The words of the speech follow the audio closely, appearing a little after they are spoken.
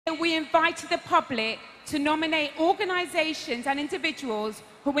We invited the public to nominate organisations and individuals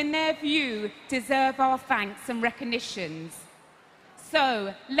who, in their view, deserve our thanks and recognitions.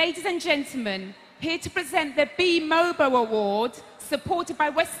 So, ladies and gentlemen, here to present the BEMOBO Award, supported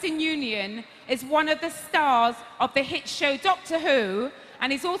by Western Union, is one of the stars of the hit show Doctor Who,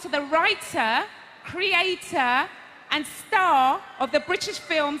 and is also the writer, creator, and star of the British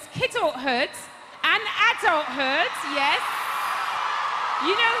films Kidulthood and Adulthood, yes.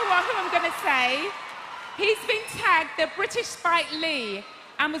 You know who I'm going to say. He's been tagged the British Spike Lee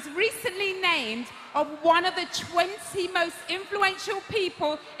and was recently named of one of the 20 most influential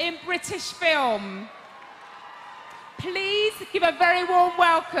people in British film. Please give a very warm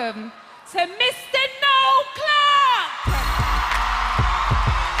welcome to Mr. Noel Clarke.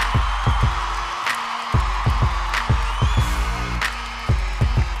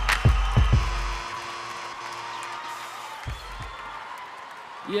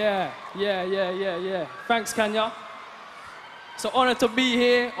 Yeah. Thanks, Kenya. It's an honor to be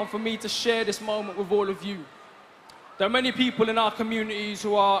here and for me to share this moment with all of you. There are many people in our communities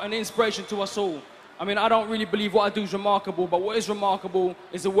who are an inspiration to us all. I mean, I don't really believe what I do is remarkable, but what is remarkable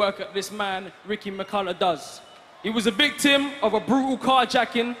is the work that this man, Ricky McCalla, does. He was a victim of a brutal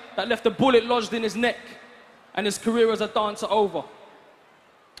carjacking that left a bullet lodged in his neck, and his career as a dancer over.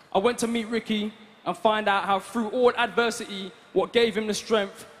 I went to meet Ricky and find out how through all adversity, what gave him the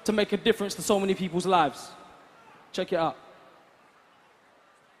strength to make a difference to so many people's lives. Check it out.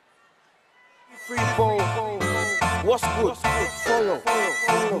 What's good? Follow.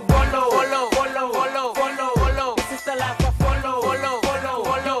 This is the life I follow.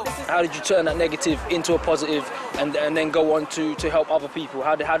 How did you turn that negative into a positive and then go on to help other people?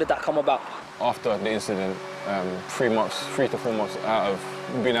 How did that come about? After the incident, 3 to 4 months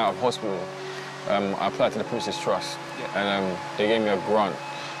being out of hospital, I applied to the Prince's Trust, and they gave me a grant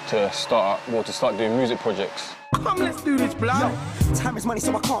to start doing music projects. Come, let's do this, blood. Time is money,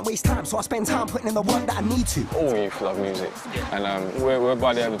 so I can't waste time, so I spend time putting in the work that I need to. All youth love music, and we're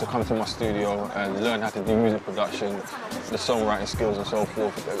about able to come to my studio and learn how to do music production, the songwriting skills and so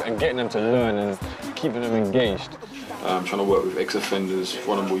forth, and getting them to learn and keeping them engaged. I'm trying to work with ex-offenders,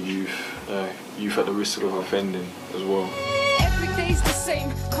 vulnerable youth, youth at the risk of offending as well. Every day's the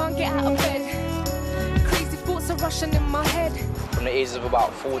same, can't get out of bed. Crazy thoughts are rushing in my head. From the ages of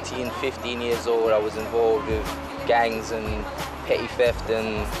about 14, 15 years old, I was involved with gangs and petty theft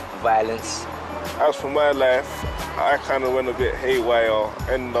and violence. As for my life, I kind of went a bit haywire,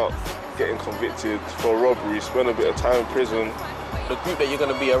 ended up getting convicted for robbery, spent a bit of time in prison. The group that you're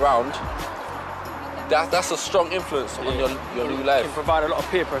going to be around, that's a strong influence on your new life. It can provide a lot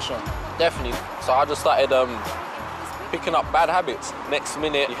of peer pressure. Definitely. So I just started picking up bad habits. Next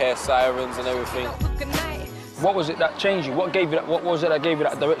minute, you hear sirens and everything. What was it that changed you? What was it that gave you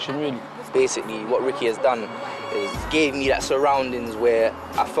that direction, really? Basically, what Ricky has done is gave me that surroundings where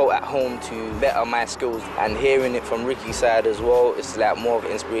I felt at home to better my skills. And hearing it from Ricky's side as well, it's like more of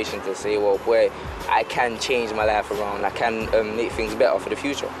an inspiration to say, well, boy, I can change my life around. I can make things better for the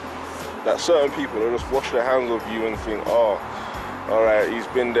future. That certain people will just wash their hands of you and think, oh, all right, he's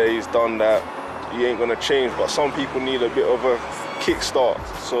been there, he's done that, he ain't gonna change. But some people need a bit of a kickstart,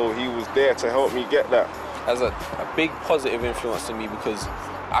 so he was there to help me get that. As a big positive influence to me, because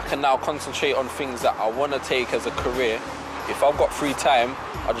I can now concentrate on things that I want to take as a career. If I've got free time,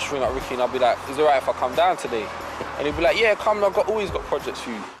 I'll just ring up Ricky and I'll be like, is it right if I come down today? And he'll be like, yeah, come, I've always got projects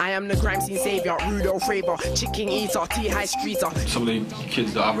for you. I am the crime scene savior, Rudolph Faber, chicken eater, T-high streeter. Some of the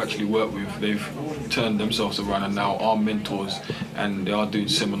kids that I've actually worked with, they've turned themselves around and now are mentors, and they are doing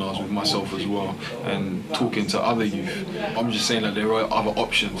seminars with myself as well and talking to other youth. I'm just saying that there are other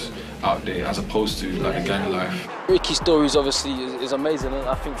options out there as opposed to like a gang life. Ricky's stories obviously is amazing, and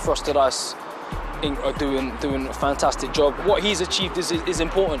I think Frosted Ice are doing a fantastic job. What he's achieved is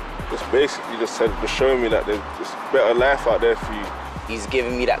important. It's basically just showing me that there's a better life out there for you. He's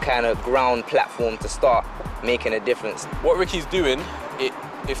giving me that kind of ground platform to start making a difference. What Ricky's doing,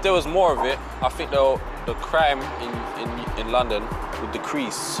 if there was more of it, I think the crime in London would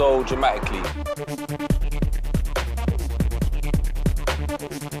decrease so dramatically.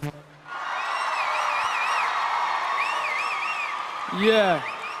 Yeah.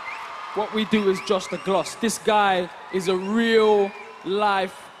 What we do is just a gloss. This guy is a real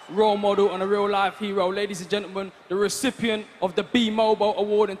life role model and a real life hero. Ladies and gentlemen, the recipient of the BEMOBO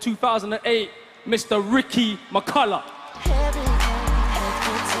Award in 2008, Mr. Ricky McCalla.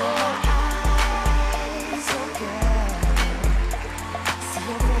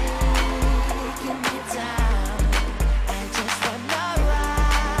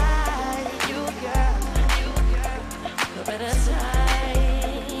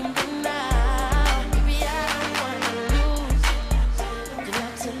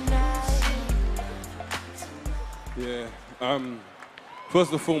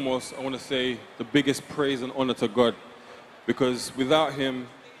 First and foremost, I want to say the biggest praise and honor to God, because without him,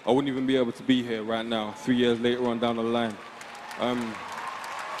 I wouldn't even be able to be here right now, 3 years later on down the line.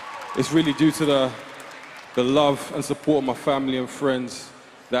 It's really due to the love and support of my family and friends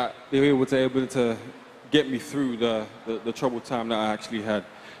that they were able to get me through the troubled time that I actually had.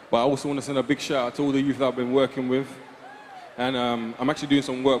 But I also want to send a big shout out to all the youth that I've been working with. And I'm actually doing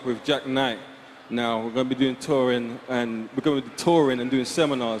some work with Jack Knight now. We're going to be doing touring, and we're going to be touring and doing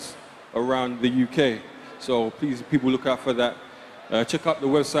seminars around the UK. So please, people, look out for that. Check out the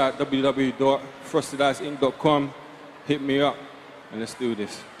website, www.frostedicinc.com. Hit me up, and let's do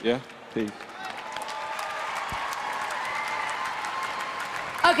this. Yeah? Peace.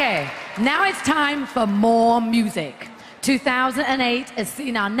 Okay, now it's time for more music. 2008 has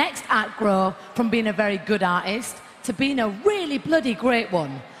seen our next act grow from being a very good artist to being a really bloody great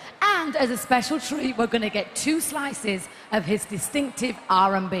one. And as a special treat, we're going to get 2 slices of his distinctive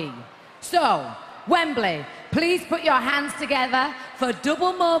R&B. So, Wembley, please put your hands together for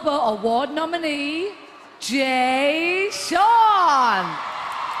double Mobo Award nominee, Jay Sean.